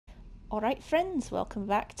Alright friends, welcome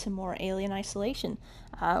back to more Alien Isolation.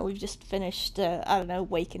 We've just finished, I don't know,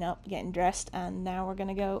 waking up, getting dressed, and now we're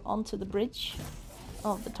gonna go onto the bridge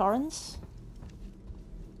of the Torrens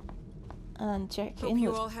and check Hope in you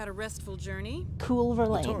with all had a restful journey. Cool The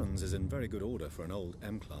Verlaine. Torrens is in very good order for an old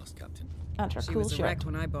M-class captain. And her She cool was a ship. wreck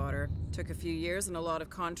when I bought her. Took a few years and a lot of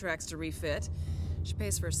contracts to refit. She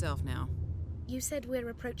pays for herself now. You said we're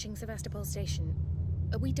approaching Sevastopol station.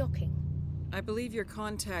 Are we docking? I believe your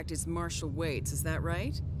contact is Marshal Waits, is that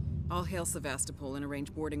right? I'll hail Sevastopol and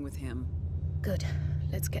arrange boarding with him. Good.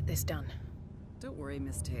 Let's get this done. Don't worry,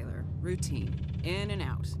 Miss Taylor. Routine. In and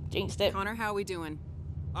out. Jinxed it. Connor, how we doing?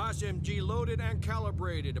 SMG loaded and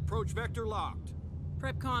calibrated. Approach vector locked.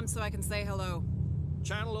 Prep comm so I can say hello.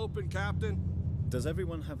 Channel open, Captain. Does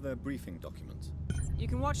everyone have their briefing documents? You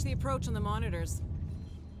can watch the approach on the monitors.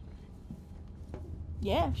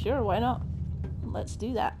 Yeah, sure, why not? Let's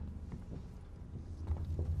do that.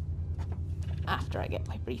 After I get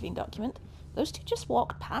my briefing document. Those two just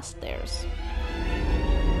walked past theirs.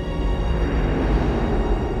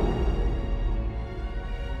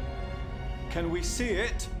 Can we see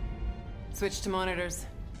it? Switch to monitors.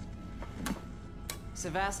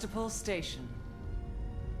 Sevastopol station.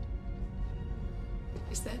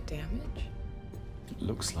 Is that damage?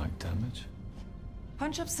 Looks like damage.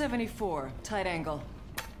 Punch up 74, tight angle.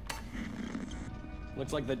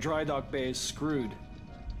 Looks like the dry dock bay is screwed.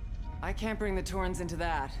 I can't bring the Torrens into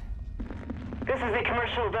that. This is the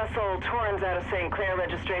commercial vessel Torrens out of St. Clair,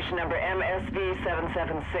 registration number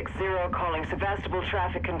MSV7760, calling Sevastopol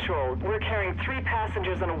Traffic Control. We're carrying 3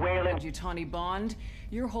 passengers on a Wayland. Yutani Bond,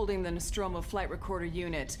 you're holding the Nostromo flight recorder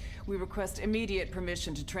unit. We request immediate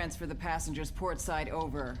permission to transfer the passengers port side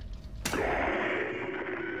over. This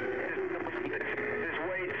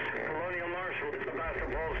Waits, Colonial Marshal,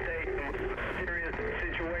 Sevastopol State, serious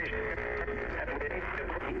situation.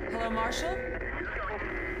 Hello, Marshal?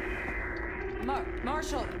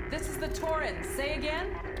 Marshal, this is the Torrens. Say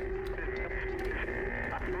again?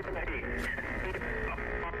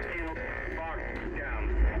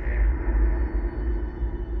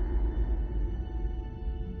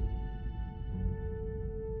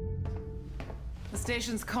 The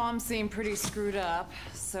station's comms seem pretty screwed up,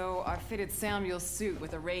 so I fitted Samuel's suit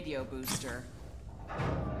with a radio booster.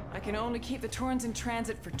 I can only keep the Torrens in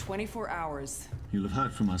transit for 24 hours. You'll have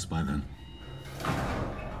heard from us by then.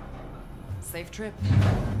 Safe trip.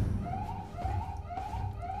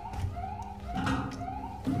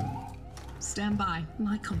 Stand by.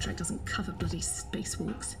 My contract doesn't cover bloody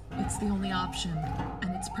spacewalks. It's the only option,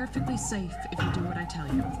 and it's perfectly safe if you do what I tell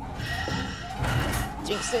you.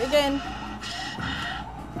 Jinxed it again.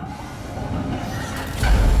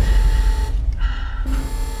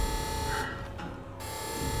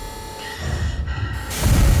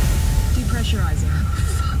 Depressurizing. Oh,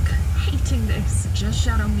 fuck. Hating this. Just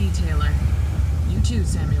shadow me, Taylor. You too,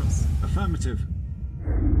 Samuels. Affirmative.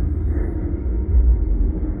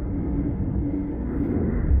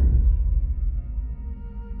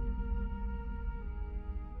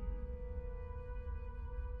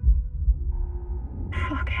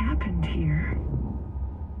 Fuck happened here?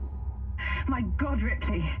 My God,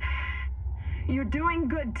 Ripley. You're doing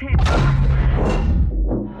good, Taylor.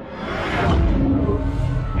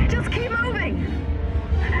 Just keep moving!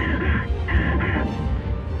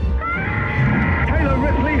 Taylor,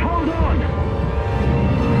 Ripley, hold on!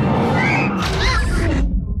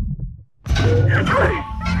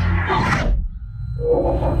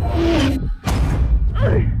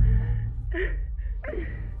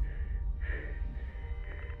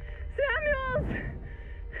 Samuels!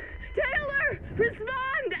 Taylor!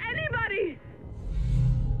 Respond! Anybody!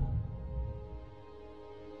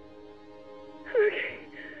 Okay.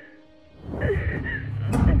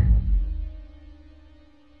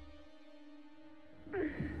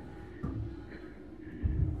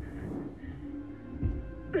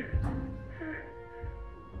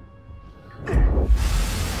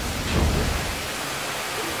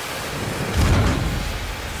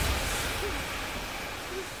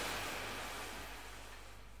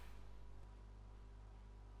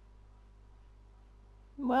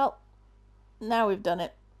 Well, now we've done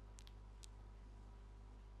it.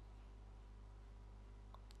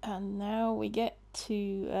 And now we get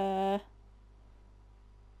to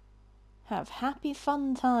have happy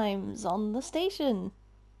fun times on the station.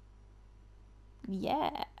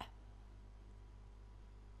 Yeah.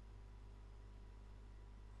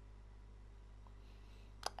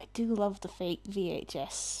 I do love the fake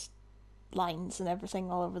VHS lines and everything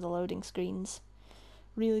all over the loading screens.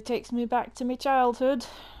 Really takes me back to my childhood.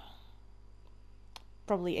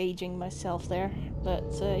 Probably aging myself there, but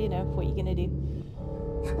you know, what are you gonna do?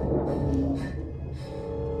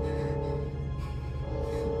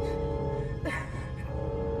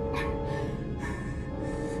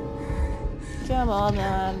 Come on,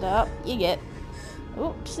 and up you get.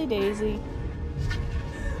 Oopsie daisy.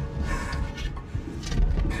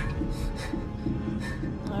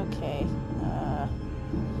 Okay,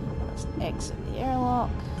 let's exit the airlock.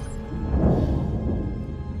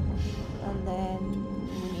 And then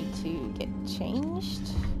we need to get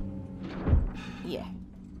changed. Yeah.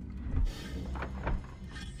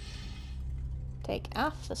 Take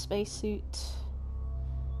off the spacesuit.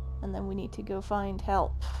 And then we need to go find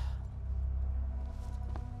help.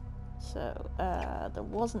 So, there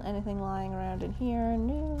wasn't anything lying around in here.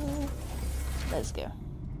 No. Let's go.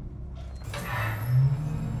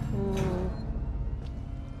 Ooh.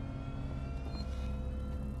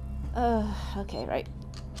 Okay, right.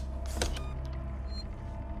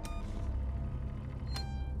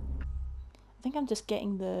 I think I'm just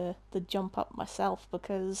getting the jump up myself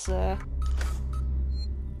because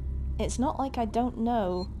it's not like I don't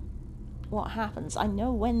know what happens. I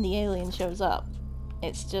know when the alien shows up.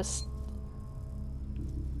 It's just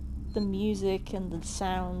the music and the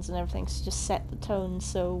sounds and everything's just set the tone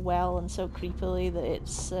so well and so creepily that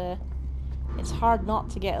it's hard not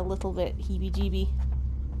to get a little bit heebie-jeebie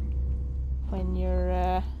when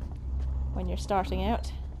you're starting out,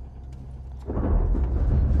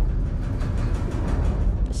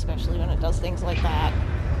 especially when it does things like that.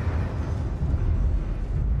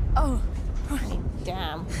 Oh, I mean,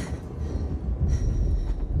 damn.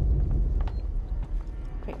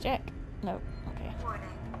 Quick check. No. Okay. Warning.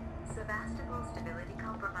 Sevastopol stability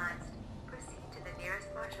compromised. Proceed to the nearest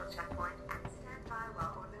Marshall checkpoint and stand by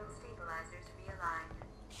while orbital stabilizers realign.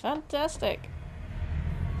 Fantastic.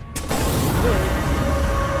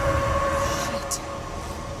 shit.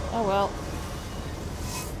 Oh well.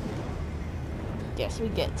 Guess we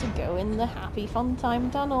get to go in the happy fun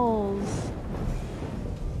time tunnels.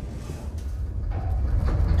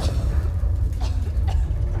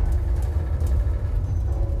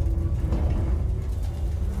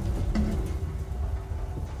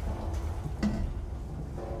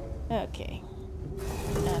 Okay.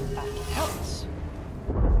 And back out.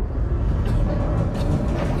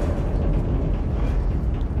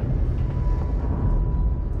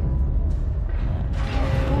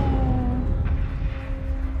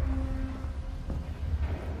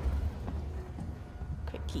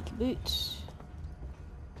 Quick geek boot.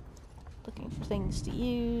 Looking for things to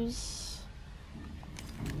use.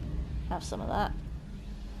 Have some of that.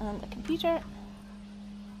 And a computer.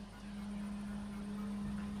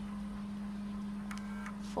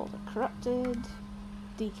 Folder corrupted,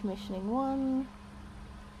 decommissioning 1,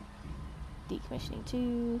 decommissioning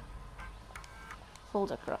 2,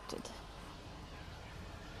 folder corrupted,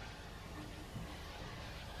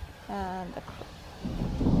 and a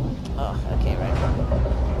oh, okay, right.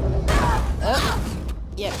 Oh,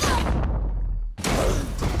 yep.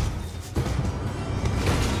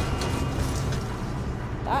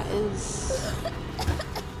 That is...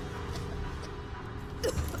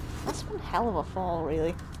 That's one hell of a fall,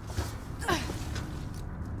 really.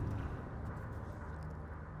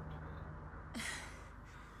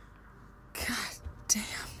 God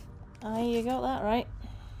damn. You got that right.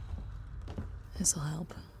 This'll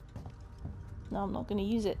help. No, I'm not gonna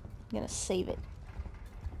use it. I'm gonna save it.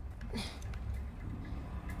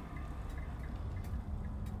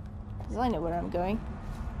 Because I know where I'm going.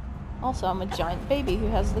 Also, I'm a giant baby who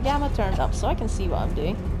has the gamma turned up, so I can see what I'm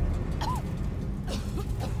doing.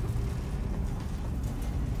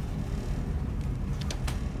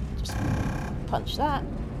 Just punch that.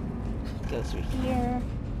 Go through here.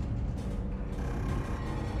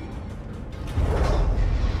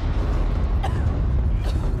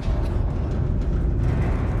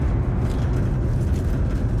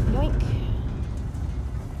 Yoink.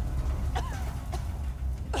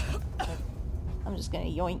 I'm just gonna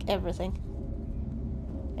yoink everything.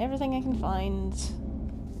 Everything I can find.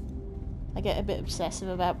 I get a bit obsessive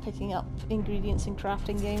about picking up ingredients in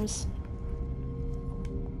crafting games.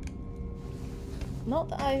 Not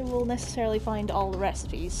that I will necessarily find all the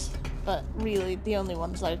recipes, but really the only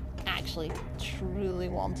ones I actually truly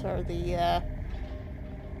want are the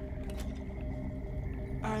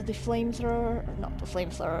flamethrower, or not the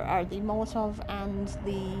flamethrower, are the Molotov and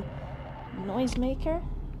the noisemaker,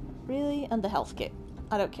 really, and the health kit.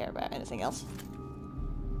 I don't care about anything else.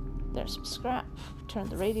 There's some scrap. Turn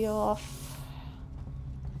the radio off.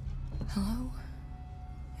 Hello?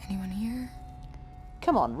 Anyone here?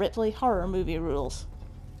 Come on, Ripley, horror movie rules.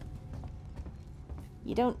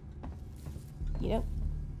 You don't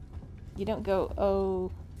go,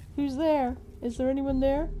 oh, who's there? Is there anyone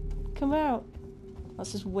there? come out. I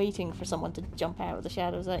was just waiting for someone to jump out of the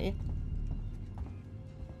shadows at you.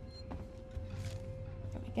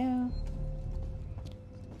 There we go.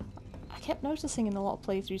 I kept noticing in a lot of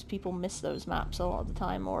playthroughs people miss those maps a lot of the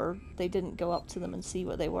time, or they didn't go up to them and see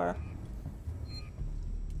what they were.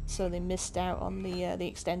 So they missed out on the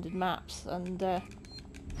extended maps, and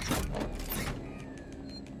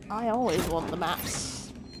I always want the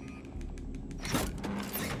maps.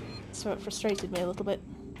 So it frustrated me a little bit.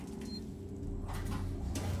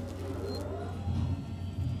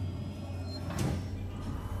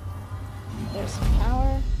 There's some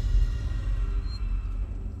power.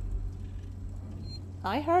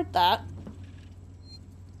 I heard that.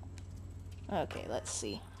 Okay, let's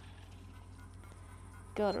see.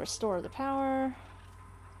 Gotta restore the power.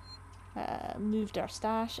 Moved our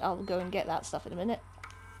stash. I'll go and get that stuff in a minute.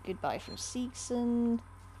 Goodbye from Seegson.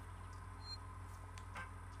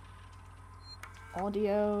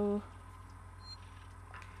 Audio.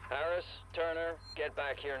 Harris, Turner, get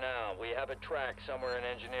back here now. We have a track somewhere in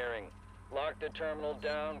engineering. Lock the terminal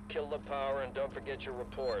down, kill the power, and don't forget your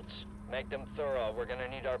reports. Make them thorough. We're gonna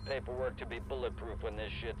need our paperwork to be bulletproof when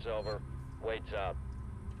this shit's over. Waits up.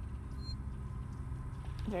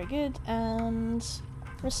 Very good. And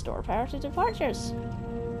restore power to departures.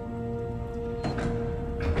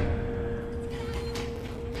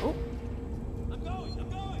 Oh. I'm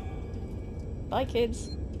going! Bye,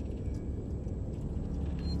 kids.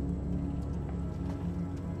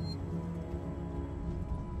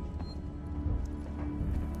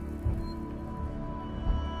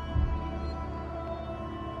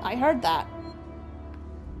 I heard that.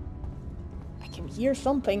 I can hear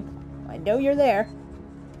something. I know you're there.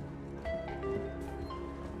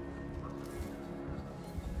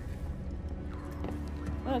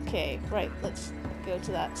 Okay, right, let's go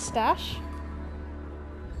to that stash.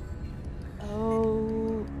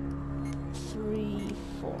 Oh, 3,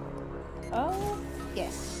 4. Oh,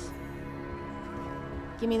 yes.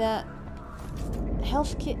 Give me that.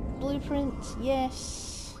 Health kit blueprint,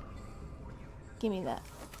 yes. Give me that.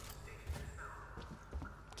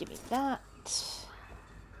 Give me that.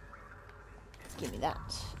 Give me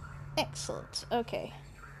that. Excellent, okay.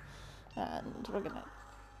 And we're gonna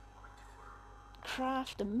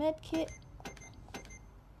craft a medkit.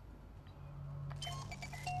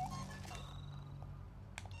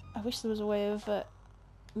 I wish there was a way of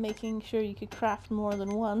making sure you could craft more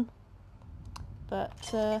than one,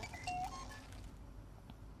 but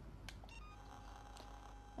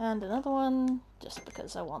and another one just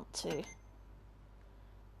because I want to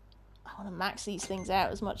max these things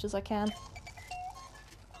out as much as I can.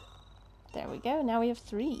 There we go, now we have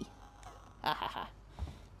 3. Ha ha ha.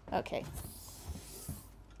 Okay.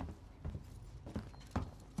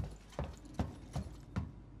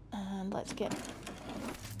 And let's get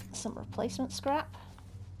some replacement scrap.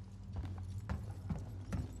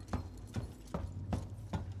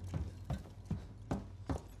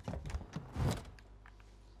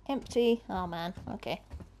 Empty. Oh man, okay.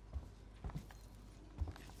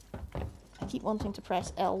 I keep wanting to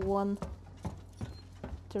press L1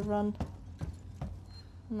 to run,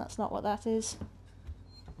 and that's not what that is.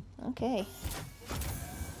 Okay.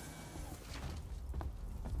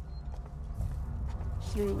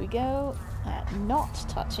 Through we go, not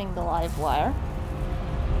touching the live wire.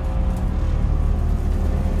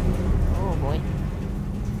 Oh boy.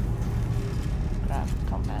 Grab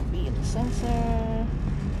compound B in the sensor.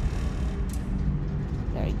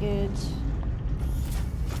 Very good.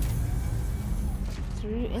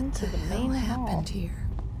 Through into the main hall. Happened here?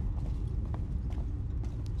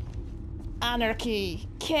 Anarchy,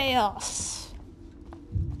 chaos,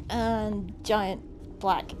 and giant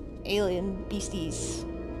black alien beasties.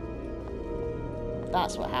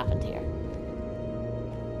 That's what happened here.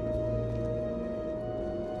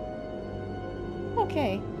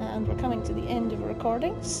 Okay, and we're coming to the end of a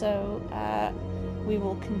recording, so we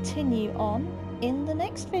will continue on in the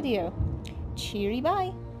next video. Cheery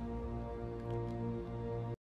bye!